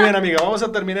 Muy bien, amiga. Vamos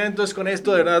a terminar entonces con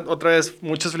esto. De verdad, otra vez,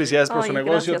 muchas felicidades por Ay, su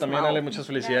negocio. gracias, También, Mau. Ale, muchas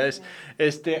felicidades.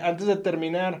 Antes de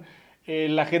terminar,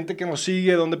 la gente que nos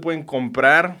sigue, ¿dónde pueden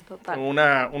comprar Total.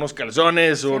 unos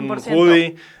calzones, un 100%.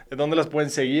 hoodie? ¿Dónde las pueden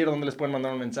seguir? ¿Dónde les pueden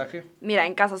mandar un mensaje? Mira,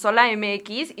 en Casasola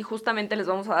MX y justamente les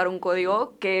vamos a dar un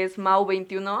código que es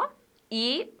MAU21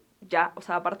 y ya, o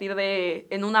sea, a partir de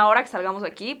en 1 hora que salgamos de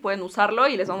aquí pueden usarlo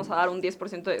y les vamos a dar un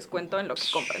 10% de descuento en lo que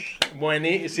compren.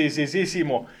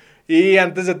 Buenísimo. Y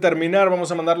antes de terminar,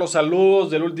 vamos a mandar los saludos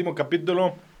del último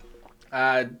capítulo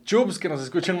a Chubbs, que nos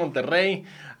escucha en Monterrey,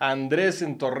 a Andrés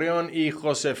en Torreón y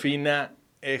Josefina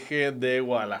Eje de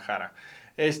Guadalajara.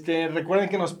 Recuerden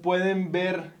que nos pueden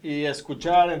ver y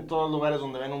escuchar en todos los lugares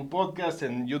donde ven un podcast,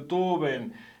 en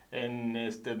YouTube,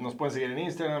 nos pueden seguir en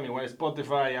Instagram, igual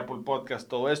Spotify, Apple Podcast,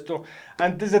 todo esto.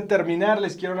 Antes de terminar,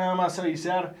 les quiero nada más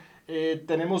avisar,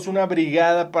 tenemos una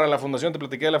brigada para la fundación, te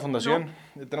platiqué de la fundación.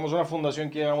 Tenemos una fundación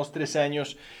que llevamos 3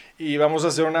 años y vamos a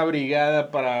hacer una brigada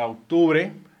para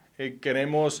octubre.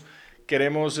 Queremos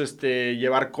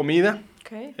llevar comida.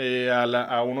 Okay.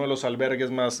 A uno de los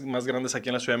albergues más grandes aquí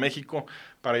en la Ciudad de México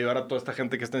para ayudar a toda esta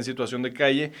gente que está en situación de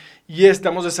calle, y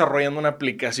estamos desarrollando una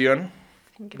aplicación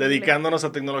dedicándonos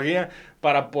a tecnología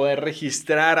para poder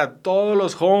registrar a todos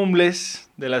los homeless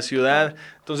de la ciudad.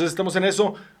 Entonces estamos en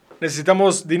eso.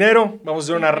 Necesitamos dinero, vamos a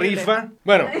hacer una rifa.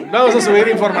 Bueno, vamos a subir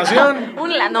información.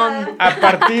 Un lanón. A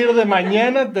partir de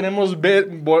mañana tenemos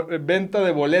venta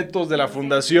de boletos de la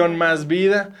Fundación Más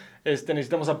Vida.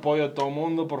 Necesitamos apoyo de todo el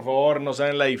mundo, por favor. No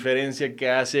saben la diferencia que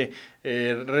hace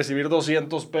recibir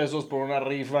 200 pesos por una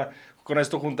rifa Con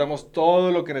esto juntamos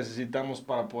todo lo que necesitamos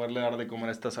para poderle dar de comer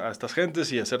a estas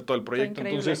gentes y hacer todo el proyecto.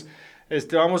 Entonces,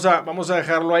 vamos a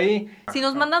dejarlo ahí. Si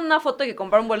nos mandan una foto de que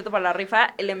compraron un boleto para la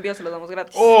rifa, el envío se los damos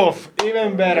gratis. Uf,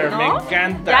 even better, ¿no? me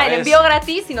encanta. Ya, el envío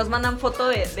gratis y nos mandan foto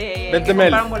de Vente, que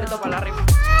Mel. compraron un boleto para la rifa.